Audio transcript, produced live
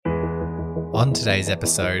On today's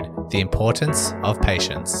episode, the importance of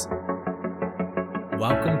patience.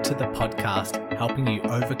 Welcome to the podcast helping you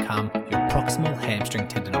overcome your proximal hamstring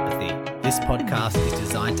tendinopathy. This podcast is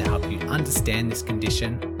designed to help you understand this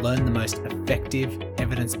condition, learn the most effective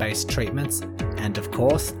evidence-based treatments, and of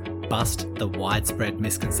course, bust the widespread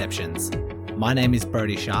misconceptions. My name is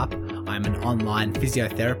Brodie Sharp. I'm an online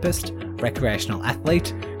physiotherapist, recreational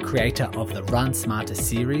athlete, creator of the Run Smarter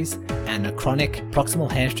series, and a chronic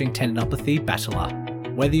proximal hamstring tendinopathy battler.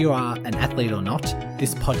 Whether you are an athlete or not,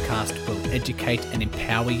 this podcast will educate and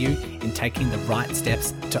empower you in taking the right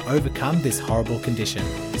steps to overcome this horrible condition.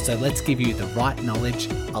 So let's give you the right knowledge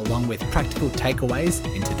along with practical takeaways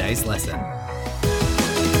in today's lesson.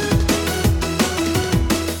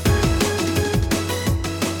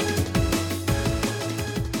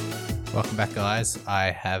 Welcome back, guys.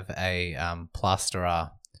 I have a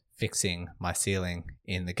plasterer fixing my ceiling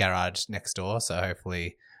in the garage next door, so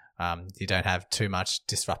hopefully you don't have too much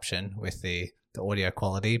disruption with the audio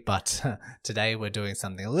quality. But today we're doing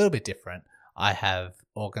something a little bit different. I have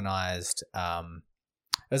organized, it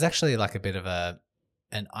was actually like a bit of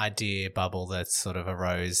an idea bubble that sort of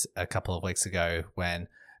arose a couple of weeks ago when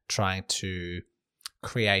trying to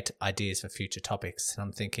create ideas for future topics. And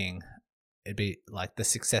I'm thinking it'd be like the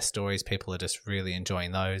success stories, people are just really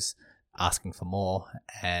enjoying those, asking for more.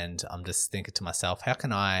 And I'm just thinking to myself, how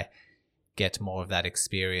can I get more of that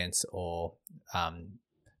experience or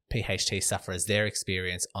PHT sufferers, their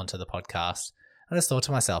experience onto the podcast? I just thought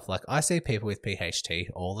to myself, like, I see people with PHT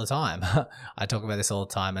all the time. I talk about this all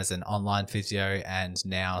the time as an online physio and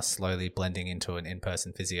now slowly blending into an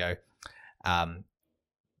in-person physio. About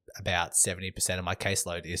 70% of my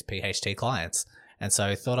caseload is PHT clients. And so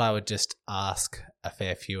I thought I would just ask a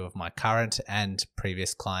fair few of my current and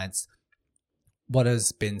previous clients, what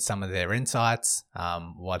has been some of their insights?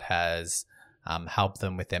 What has helped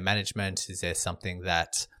them with their management? Is there something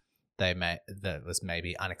that that was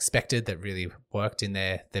maybe unexpected that really worked in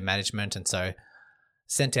their management? And so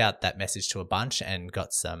sent out that message to a bunch and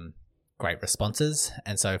got some great responses.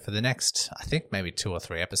 And so for the next, I think maybe 2 or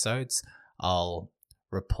 3 episodes, I'll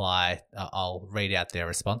read out their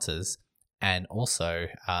responses and also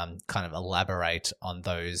kind of elaborate on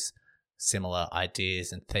those similar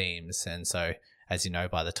ideas and themes. And so, as you know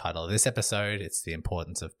by the title of this episode, it's the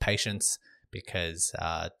importance of patience, because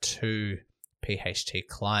 2 PHT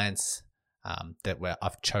clients that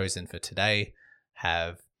I've chosen for today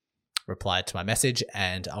have replied to my message,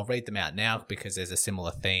 and I'll read them out now because there's a similar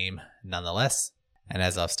theme nonetheless. And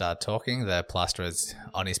as I've started talking, the plasterer is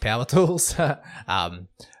on his power tools.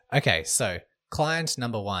 Okay, so client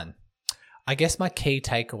number 1. I guess my key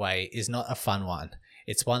takeaway is not a fun one.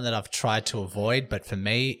 It's one that I've tried to avoid, but for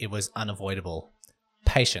me, it was unavoidable.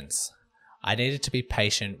 Patience. I needed to be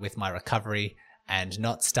patient with my recovery and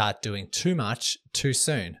not start doing too much too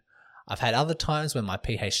soon. I've had other times when my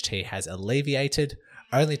PHT has alleviated,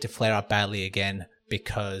 only to flare up badly again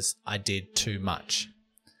because I did too much.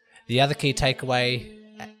 The other key takeaway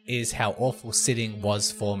is how awful sitting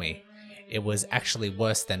was for me. It was actually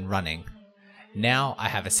worse than running. Now I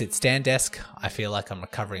have a sit-stand desk. I feel like I'm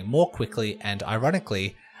recovering more quickly and,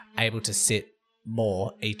 ironically, able to sit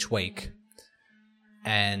more each week.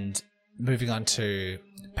 And moving on to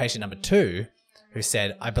patient number 2, who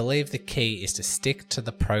said, I believe the key is to stick to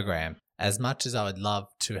the program. As much as I would love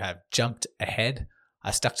to have jumped ahead,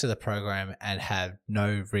 I stuck to the program and have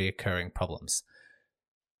no reoccurring problems.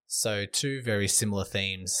 So 2 very similar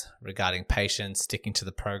themes regarding patience, sticking to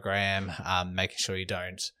the program, making sure you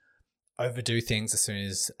don't overdo things as soon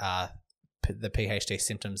as the PHT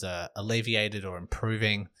symptoms are alleviated or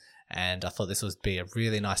improving. And I thought this would be a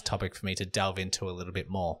really nice topic for me to delve into a little bit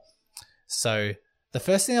more. So the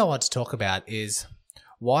first thing I want to talk about is,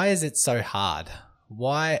 why is it so hard?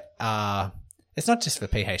 Why it's not just for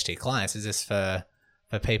PHT clients, it's just for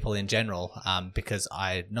people in general, because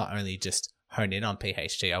I not only just hone in on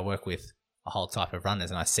PHT, I work with a whole type of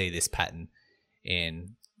runners and I see this pattern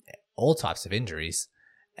in all types of injuries.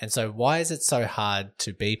 And so why is it so hard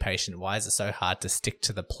to be patient? Why is it so hard to stick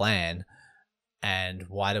to the plan? And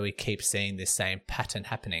why do we keep seeing this same pattern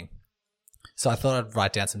happening? So I thought I'd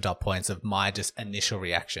write down some dot points of my just initial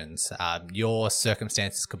reactions. Your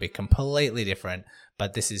circumstances could be completely different,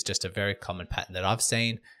 but this is just a very common pattern that I've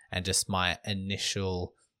seen and just my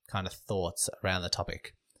initial kind of thoughts around the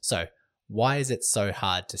topic. So why is it so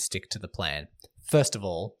hard to stick to the plan? First of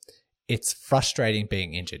all, it's frustrating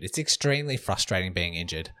being injured. It's extremely frustrating being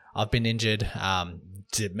injured. I've been injured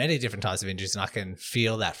to many different types of injuries, and I can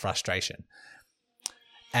feel that frustration.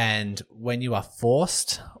 And when you are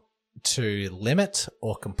forced to limit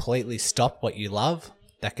or completely stop what you love,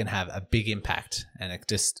 that can have a big impact. And it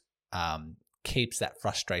just, keeps that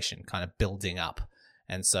frustration kind of building up.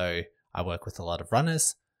 And so I work with a lot of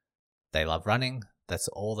runners. They love running. That's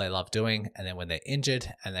all they love doing. And then when they're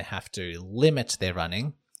injured and they have to limit their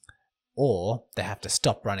running, or they have to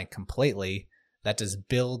stop running completely, that just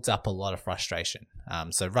builds up a lot of frustration.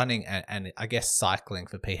 So running and I guess cycling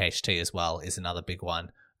for PHT as well is another big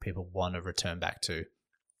one people want to return back to.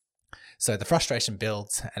 So the frustration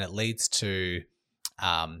builds and it leads to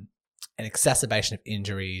an exacerbation of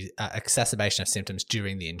injury, exacerbation of symptoms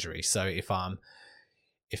during the injury. So if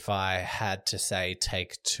I had to say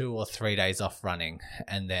take 2 or 3 days off running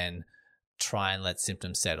and then try and let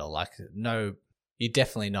symptoms settle, like you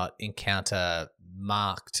definitely not encounter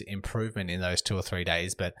marked improvement in those 2 or 3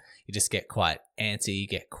 days, but you just get quite antsy, you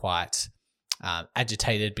get quite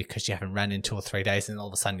agitated because you haven't run in 2 or 3 days, and all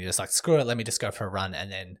of a sudden you're just like, screw it, let me just go for a run,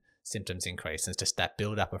 and then symptoms increase. And it's just that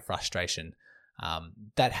build up of frustration.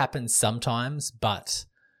 That happens sometimes, but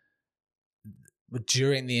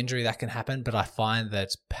during the injury that can happen. But I find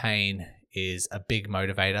that pain is a big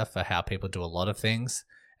motivator for how people do a lot of things.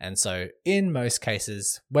 And so in most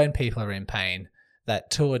cases, when people are in pain,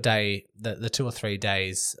 that the 2 or 3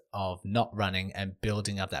 days of not running and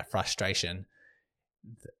building up that frustration,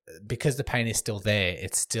 because the pain is still there,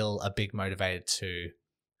 it's still a big motivator to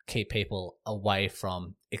keep people away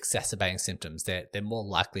from exacerbating symptoms. They're more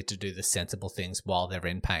likely to do the sensible things while they're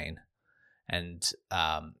in pain, and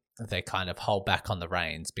they kind of hold back on the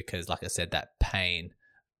reins because, like I said, that pain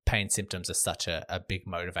symptoms are such a big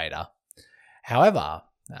motivator. However,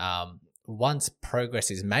 once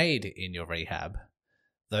progress is made in your rehab,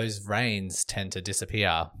 those reins tend to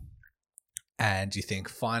disappear, and you think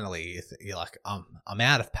finally, you're like, I'm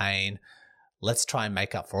out of pain. Let's try and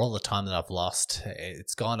make up for all the time that I've lost.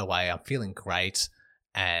 It's gone away. I'm feeling great.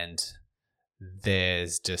 And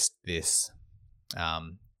there's just this,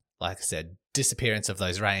 like I said, disappearance of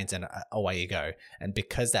those reins, and away you go. And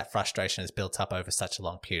because that frustration has built up over such a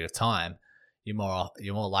long period of time, you're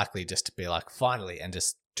more likely just to be like, finally, and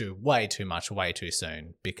just do way too much way too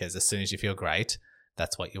soon, because as soon as you feel great,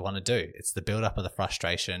 that's what you want to do. It's the build up of the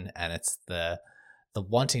frustration, and it's the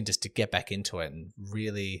wanting just to get back into it and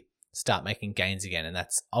really start making gains again. And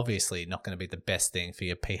that's obviously not going to be the best thing for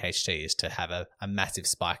your PHT, is to have a massive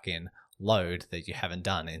spike in load that you haven't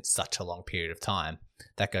done in such a long period of time.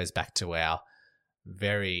 That goes back to our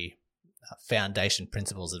very foundation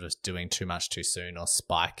principles of just doing too much too soon, or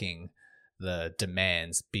spiking the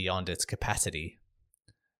demands beyond its capacity.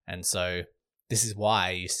 And so this is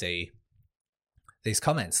why you see these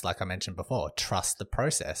comments, like I mentioned before, trust the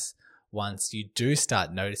process. Once you do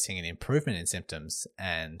start noticing an improvement in symptoms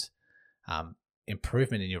and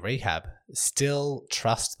improvement in your rehab, still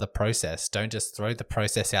trust the process. Don't just throw the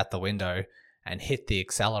process out the window and hit the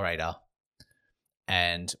accelerator.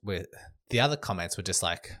 And with the other comments were just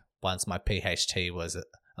like, once my PHT was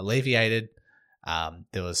alleviated,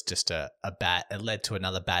 there was just it led to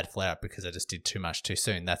another bad flare up because I just did too much too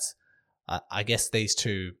soon. That's, I guess, these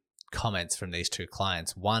two comments from these two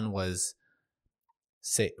clients. One was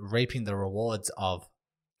reaping the rewards of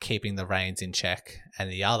keeping the reins in check, and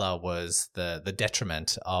the other was the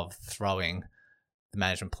detriment of throwing the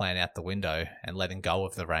management plan out the window and letting go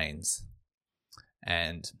of the reins.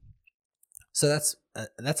 And so that's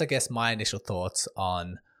I guess my initial thoughts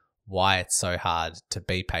on why it's so hard to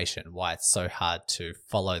be patient, why it's so hard to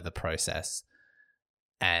follow the process.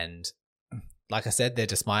 And like I said, they're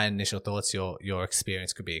just my initial thoughts. Your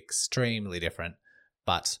experience could be extremely different,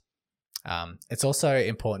 but it's also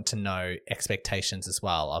important to know expectations as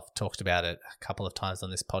well. I've talked about it a couple of times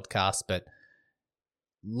on this podcast, but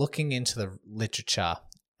looking into the literature,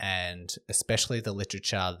 and especially the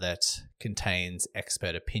literature that contains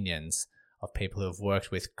expert opinions of people who have worked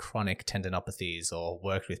with chronic tendinopathies or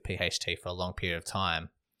worked with PHT for a long period of time,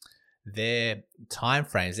 their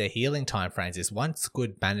timeframes, their healing timeframes is once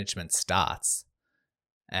good management starts.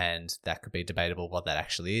 And that could be debatable what that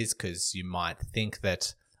actually is, because you might think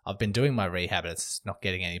that I've been doing my rehab and it's not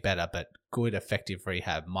getting any better, but good effective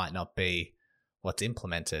rehab might not be what's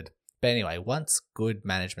implemented. But anyway, once good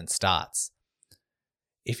management starts,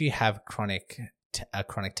 if you have chronic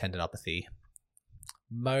tendinopathy,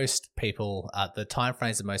 most people, the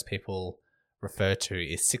timeframes that most people refer to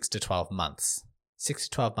is 6 to 12 months. 6 to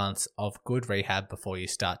 12 months of good rehab before you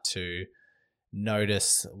start to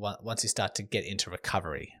notice, once you start to get into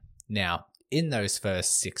recovery. Now, in those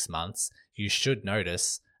first 6 months, you should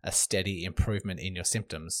notice a steady improvement in your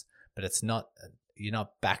symptoms, but you're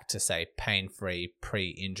not back to, say, pain-free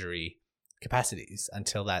pre-injury capacities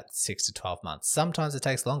until that 6 to 12 months. Sometimes it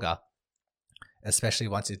takes longer, especially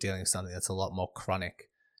once you're dealing with something that's a lot more chronic,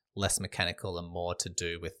 less mechanical, and more to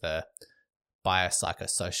do with the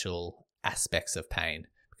biopsychosocial aspects of pain,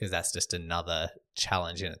 because that's just another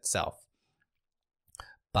challenge in itself.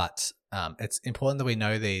 But it's important that we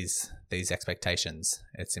know these expectations.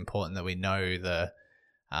 It's important that we know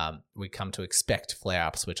we come to expect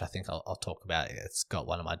flare-ups, which I think I'll talk about. It's got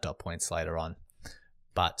one of my dot points later on.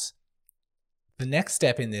 But the next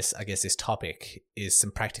step in this, I guess, this topic is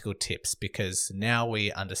some practical tips, because now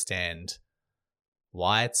we understand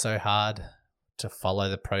why it's so hard to follow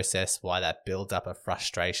the process, why that builds up a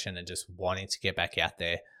frustration and just wanting to get back out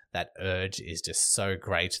there. That urge is just so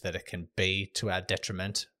great that it can be to our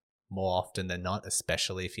detriment more often than not,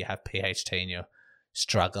 especially if you have PHT and you're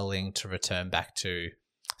struggling to return back to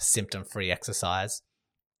symptom-free exercise.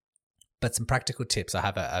 But some practical tips, I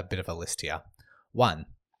have a bit of a list here. 1,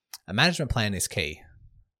 a management plan is key.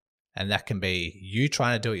 And that can be you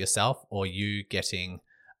trying to do it yourself, or you getting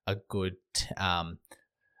a good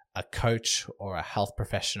a coach or a health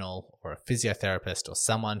professional or a physiotherapist or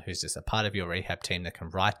someone who's just a part of your rehab team that can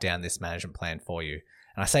write down this management plan for you.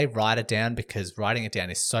 And I say write it down because writing it down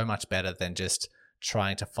is so much better than just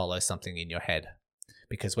trying to follow something in your head.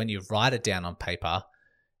 Because when you write it down on paper,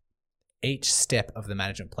 each step of the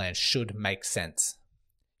management plan should make sense.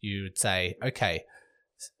 You would say, okay,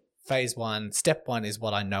 phase 1, step 1 is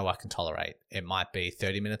what I know I can tolerate. It might be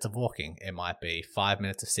 30 minutes of walking. It might be 5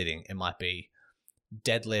 minutes of sitting. It might be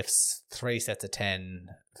deadlifts, 3 sets of 10,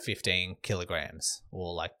 15 kilograms,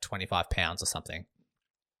 or like 25 pounds or something.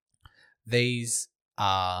 These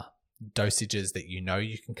are dosages that you know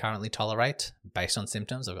you can currently tolerate based on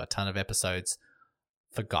symptoms. I've got a ton of episodes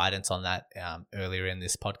for guidance on that earlier in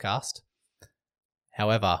this podcast.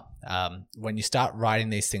 However, when you start writing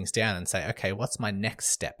these things down and say, okay, what's my next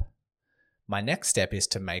step? My next step is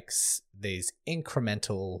to make these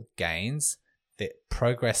incremental gains that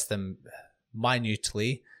progress them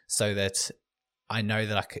minutely, so that I know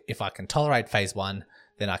that if I can tolerate phase 1,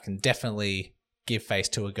 then I can definitely give phase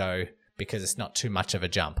 2 a go, because it's not too much of a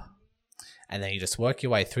jump. And then you just work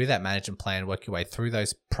your way through that management plan, work your way through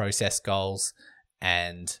those process goals,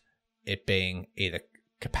 and it being either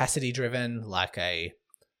capacity driven, like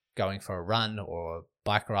going for a run or a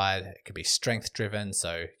bike ride. It could be strength driven,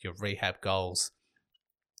 so your rehab goals.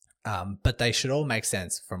 But they should all make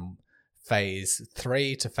sense. From phase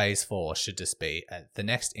 3 to phase 4 should just be the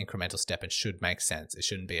next incremental step, and should make sense. It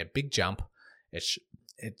shouldn't be a big jump. It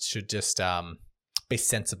should just be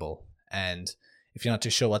sensible. And if you're not too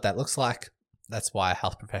sure what that looks like, that's why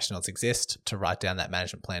health professionals exist, to write down that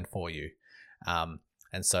management plan for you.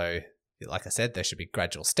 And so, like I said, there should be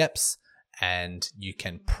gradual steps, and you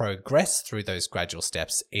can progress through those gradual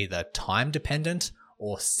steps, either time dependent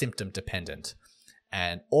or symptom dependent,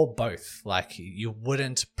 or both. Like, you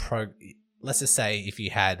wouldn't let's just say if you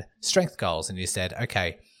had strength goals and you said,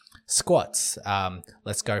 okay, squats,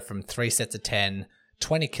 let's go from 3 sets of 10,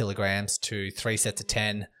 20 kilograms to 3 sets of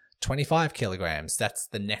 10, 25 kilograms. That's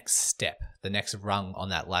the next step, the next rung on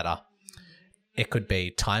that ladder. It could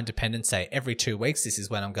be time dependent, say every 2 weeks, this is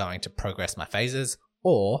when I'm going to progress my phases.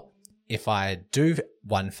 Or if I do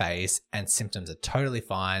one phase and symptoms are totally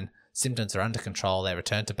fine, symptoms are under control, they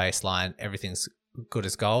return to baseline, everything's good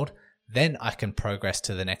as gold, then I can progress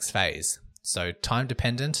to the next phase. So time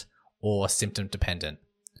dependent or symptom dependent.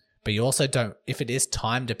 But you also don't, if it is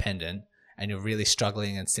time dependent and you're really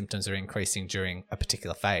struggling and symptoms are increasing during a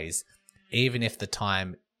particular phase, even if the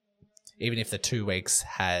 2 weeks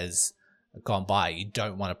has gone by, you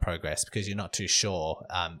don't want to progress, because you're not too sure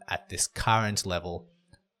at this current level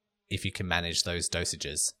if you can manage those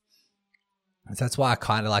dosages. So that's why I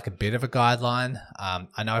kind of like a bit of a guideline.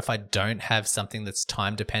 I know if I don't have something that's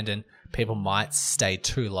time dependent, people might stay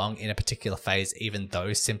too long in a particular phase, even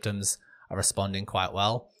though symptoms are responding quite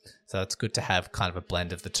well. So it's good to have kind of a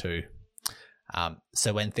blend of the two.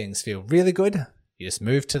 So when things feel really good, you just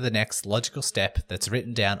move to the next logical step that's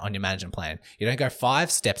written down on your management plan. You don't go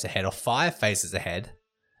 5 steps ahead or 5 phases ahead.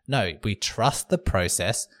 No, we trust the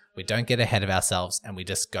process. We don't get ahead of ourselves, and we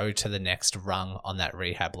just go to the next rung on that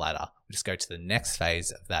rehab ladder. We just go to the next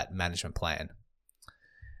phase of that management plan.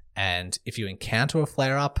 And if you encounter a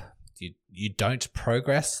flare-up, you don't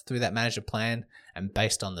progress through that management plan, and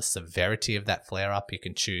based on the severity of that flare-up, you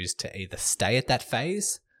can choose to either stay at that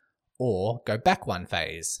phase or go back one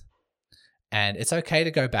phase. And it's okay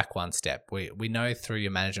to go back one step. We know through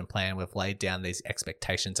your management plan, we've laid down these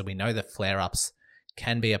expectations, and we know that flare-ups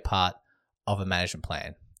can be a part of a management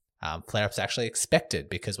plan. Flare-ups are actually expected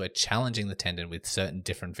because we're challenging the tendon with certain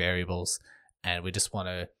different variables, and we just want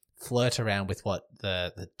to flirt around with what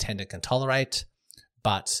the tendon can tolerate.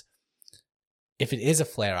 But if it is a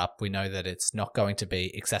flare-up, we know that it's not going to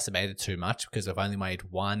be exacerbated too much, because we've only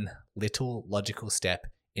made one little logical step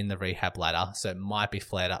in the rehab ladder. So it might be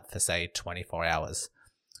flared up for, say, 24 hours.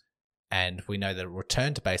 And we know that it'll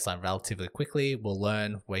return to baseline relatively quickly. We'll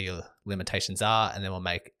learn where your limitations are, and then we'll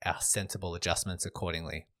make our sensible adjustments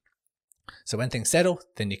accordingly. So when things settle,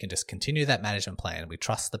 then you can just continue that management plan. We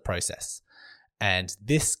trust the process. And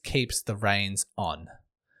this keeps the reins on.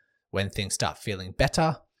 When things start feeling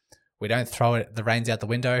better, we don't throw the reins out the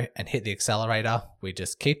window and hit the accelerator. We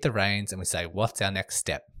just keep the reins and we say, what's our next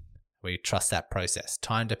step? We trust that process.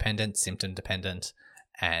 Time dependent, symptom dependent,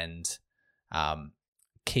 and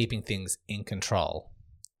keeping things in control.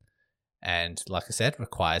 And like I said,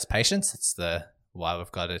 requires patience. It's why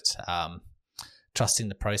we've got it. Trusting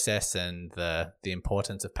the process and the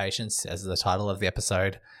importance of patience as the title of the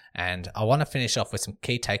episode. And I want to finish off with some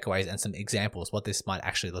key takeaways and some examples, what this might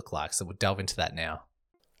actually look like. So we'll delve into that now.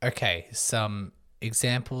 Okay, some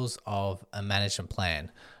examples of a management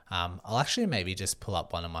plan. I'll actually maybe just pull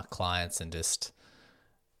up one of my clients and just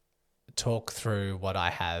talk through what I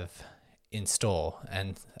have in store.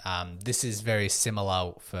 And this is very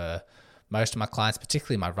similar for most of my clients,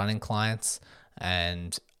 particularly my running clients.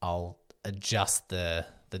 And I'll adjust the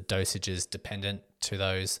dosages dependent to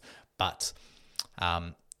those. But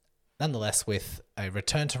nonetheless, with a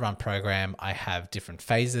return to run program, I have different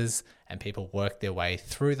phases and people work their way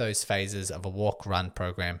through those phases of a walk run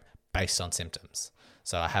program based on symptoms.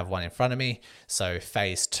 So I have one in front of me. So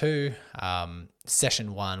phase 2,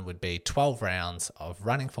 session 1 would be 12 rounds of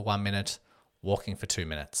running for 1 minute, walking for 2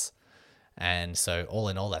 minutes. And so all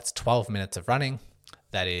in all, that's 12 minutes of running.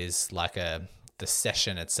 That is like the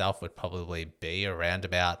session itself would probably be around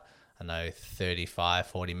about, 35,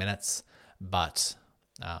 40 minutes. But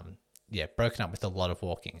broken up with a lot of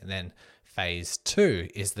walking. And then phase 2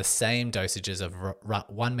 is the same dosages of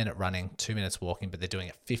 1 minute running, 2 minutes walking, but they're doing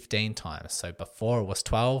it 15 times. So before it was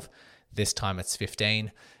 12, this time it's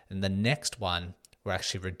 15. And the next one, we're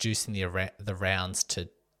actually reducing the rounds to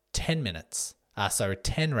 10 minutes.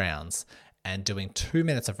 10 rounds and doing 2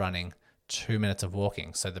 minutes of running, 2 minutes of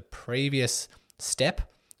walking. So the previous step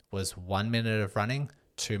was 1 minute of running,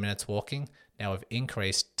 2 minutes walking. Now we've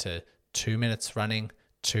increased to 2 minutes running,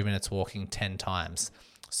 2 minutes walking 10 times.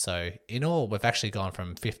 So in all, we've actually gone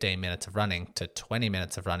from 15 minutes of running to 20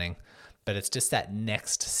 minutes of running, but it's just that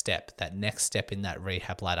next step in that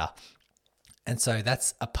rehab ladder. And so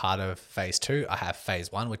that's a part of phase 2. I have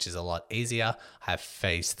phase 1, which is a lot easier. I have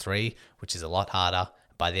phase 3, which is a lot harder.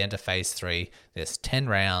 By the end of phase 3, there's 10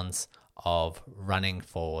 rounds of running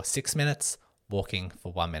for 6 minutes, walking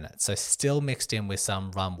for 1 minute. So still mixed in with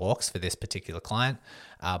some run walks for this particular client.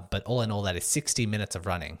 But all in all, that is 60 minutes of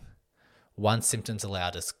running. Once symptoms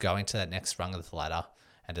allowed us going to that next rung of the ladder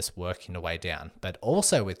and just working the way down. But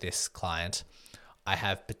also with this client, I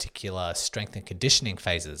have particular strength and conditioning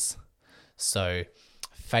phases. So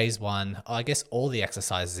phase 1, I guess all the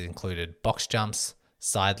exercises included box jumps,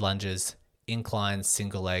 side lunges, inclines,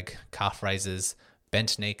 single leg, calf raises,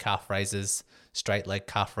 bent knee calf raises, straight leg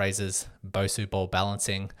calf raises, Bosu ball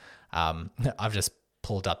balancing. I've just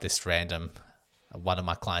pulled up this one of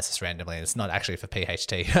my clients just randomly, and it's not actually for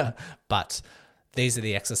PHT, but these are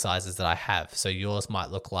the exercises that I have. So yours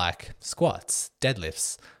might look like squats,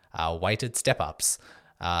 deadlifts, weighted step-ups,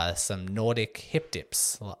 some Nordic hip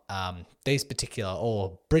dips, these particular,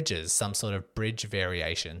 or bridges, some sort of bridge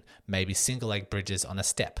variation, maybe single leg bridges on a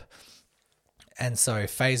step. And so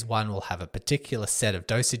phase 1 will have a particular set of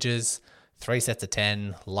dosages, 3 sets of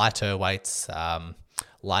 10, lighter weights,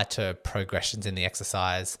 lighter progressions in the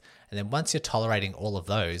exercise. And then once you're tolerating all of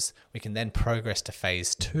those, we can then progress to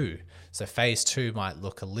phase 2. So phase 2 might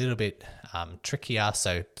look a little bit trickier.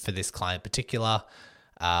 So for this client in particular,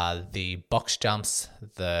 the box jumps,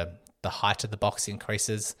 the height of the box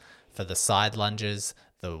increases. For the side lunges,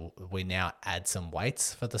 we now add some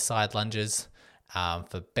weights for the side lunges.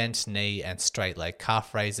 For bent knee and straight leg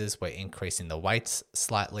calf raises, we're increasing the weights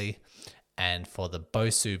slightly. And for the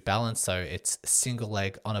Bosu balance, so it's single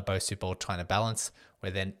leg on a Bosu ball trying to balance, we're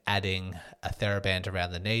then adding a TheraBand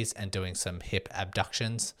around the knees and doing some hip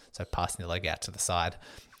abductions, so passing the leg out to the side.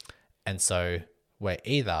 And so we're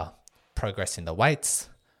either progressing the weights,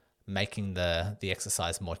 making the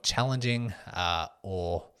exercise more challenging,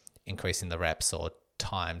 or increasing the reps or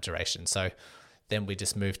time duration. So then we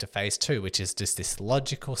just move to phase 2, which is just this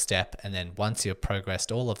logical step. And then once you've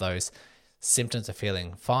progressed all of those, symptoms are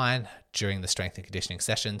feeling fine during the strength and conditioning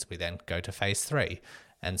sessions, we then go to phase 3.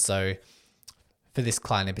 And so for this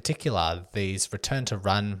client in particular, these return to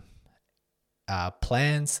run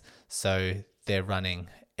plans, so they're running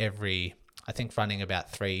running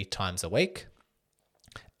about 3 times a week.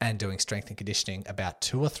 and doing strength and conditioning about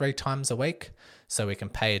 2 or 3 times a week. So we can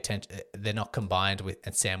pay attention. They're not combined with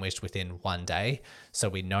and sandwiched within one day. So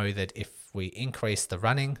we know that if we increase the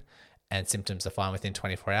running and symptoms are fine within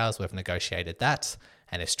 24 hours, we've negotiated that.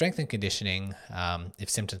 And if strength and conditioning, if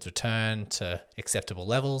symptoms return to acceptable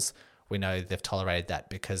levels, we know they've tolerated that,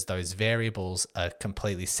 because those variables are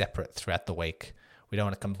completely separate throughout the week. We don't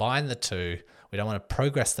want to combine the two. We don't want to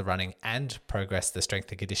progress the running and progress the strength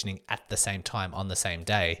and conditioning at the same time on the same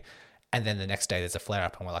day. And then the next day there's a flare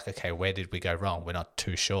up and we're like, okay, where did we go wrong? We're not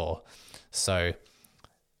too sure. So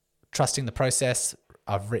trusting the process,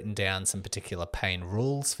 I've written down some particular pain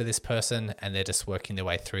rules for this person, and they're just working their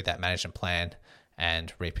way through that management plan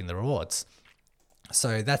and reaping the rewards.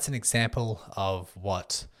 So that's an example of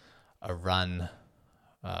what a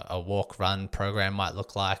walk run program might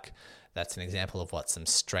look like. That's an example of what some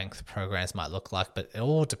strength programs might look like, but it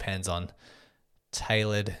all depends on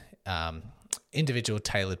individual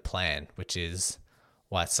tailored plan, which is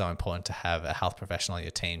why it's so important to have a health professional on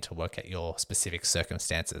your team to work at your specific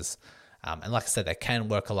circumstances. And like I said, they can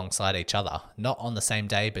work alongside each other, not on the same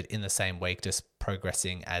day, but in the same week, just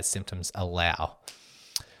progressing as symptoms allow.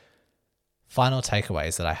 Final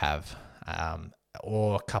takeaways that I have,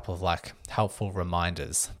 or a couple of helpful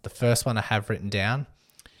reminders. The first one I have written down: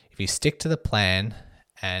 if you stick to the plan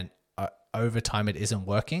and over time it isn't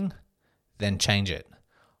working, then change it.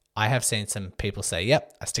 I have seen some people say,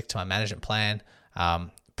 yep, I stick to my management plan,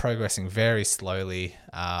 progressing very slowly.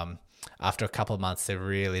 After a couple of months, they're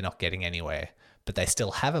really not getting anywhere, but they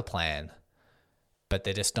still have a plan, but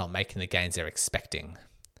they're just not making the gains they're expecting.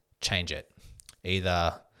 Change it.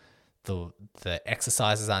 Either the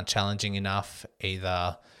exercises aren't challenging enough,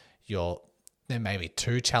 either they may be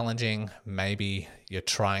too challenging, maybe you're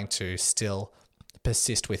trying to still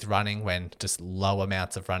persist with running when just low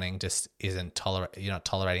amounts of running just isn't you're not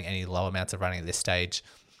tolerating any low amounts of running at this stage.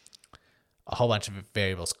 A whole bunch of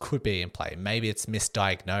variables could be in play. Maybe it's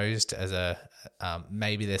misdiagnosed as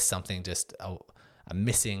maybe there's something, just a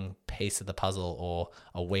missing piece of the puzzle or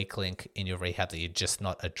a weak link in your rehab that you're just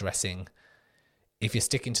not addressing. If you're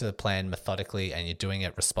sticking to the plan methodically and you're doing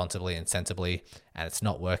it responsibly and sensibly and it's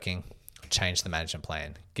not working, change the management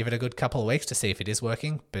plan. Give it a good couple of weeks to see if it is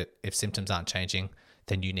working, but if symptoms aren't changing,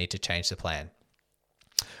 then you need to change the plan.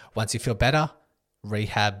 Once you feel better,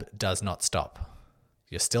 rehab does not stop.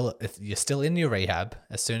 You're still in your rehab.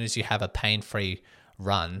 As soon as you have a pain-free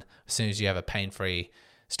run, as soon as you have a pain-free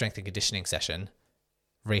strength and conditioning session,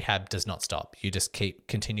 rehab does not stop. You just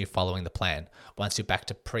continue following the plan. Once you're back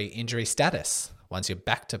to pre-injury status, once you're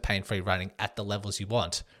back to pain-free running at the levels you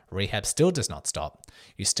want, rehab still does not stop.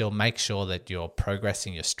 You still make sure that you're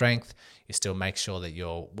progressing your strength. You still make sure that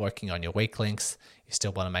you're working on your weak links. You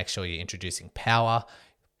still want to make sure you're introducing power,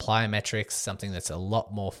 plyometrics, something that's a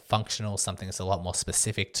lot more functional, something that's a lot more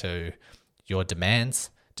specific to your demands,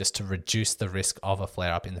 just to reduce the risk of a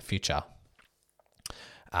flare-up in the future.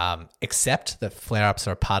 Accept that flare-ups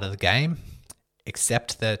are a part of the game.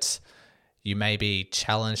 Accept that you may be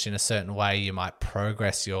challenged in a certain way. You might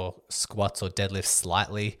progress your squats or deadlifts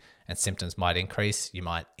slightly and symptoms might increase. You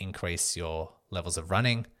might increase your levels of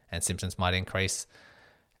running and symptoms might increase.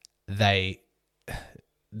 That's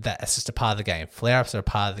just a part of the game. Flare-ups are a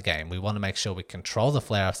part of the game. We want to make sure we control the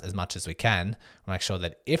flare-ups as much as we can. We make sure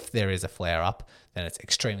that if there is a flare-up, then it's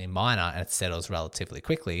extremely minor and it settles relatively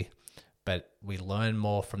quickly. But we learn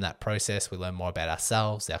more from that process. We learn more about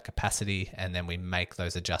ourselves, our capacity, and then we make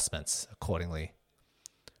those adjustments accordingly.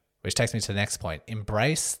 Which takes me to the next point.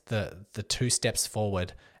 Embrace the 2 steps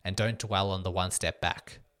forward and don't dwell on the 1 step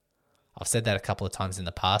back. I've said that a couple of times in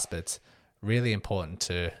the past, but it's really important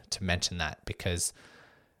to mention that, because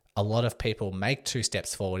a lot of people make 2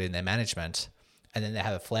 steps forward in their management and then they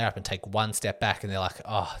have a flare up and take 1 step back and they're like,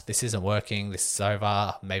 oh, this isn't working. This is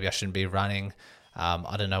over. Maybe I shouldn't be running.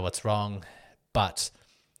 I don't know what's wrong, but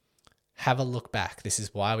have a look back. This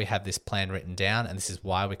is why we have this plan written down, and this is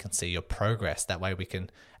why we can see your progress. That way we can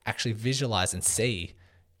actually visualize and see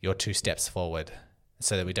your 2 steps forward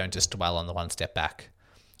so that we don't just dwell on the 1 step back.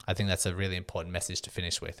 I think that's a really important message to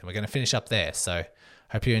finish with. And we're going to finish up there. So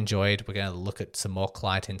hope you enjoyed. We're going to look at some more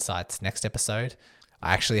client insights next episode.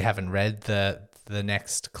 I actually haven't read the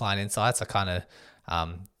next client insights. I kind of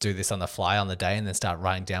do this on the fly on the day and then start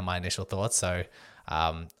writing down my initial thoughts. So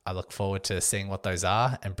I look forward to seeing what those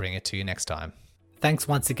are and bring it to you next time. Thanks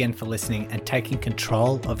once again for listening and taking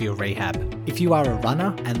control of your rehab. If you are a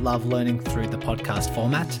runner and love learning through the podcast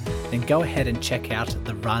format, then go ahead and check out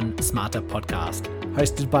the Run Smarter podcast,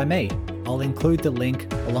 hosted by me. I'll include the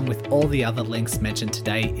link along with all the other links mentioned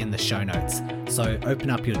today in the show notes. So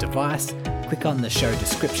open up your device, click on the show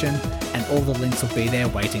description, and all the links will be there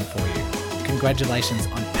waiting for you. You congratulations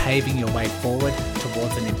on paving your way forward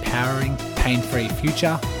towards an empowering, pain-free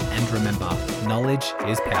future. And remember, knowledge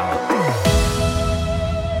is power.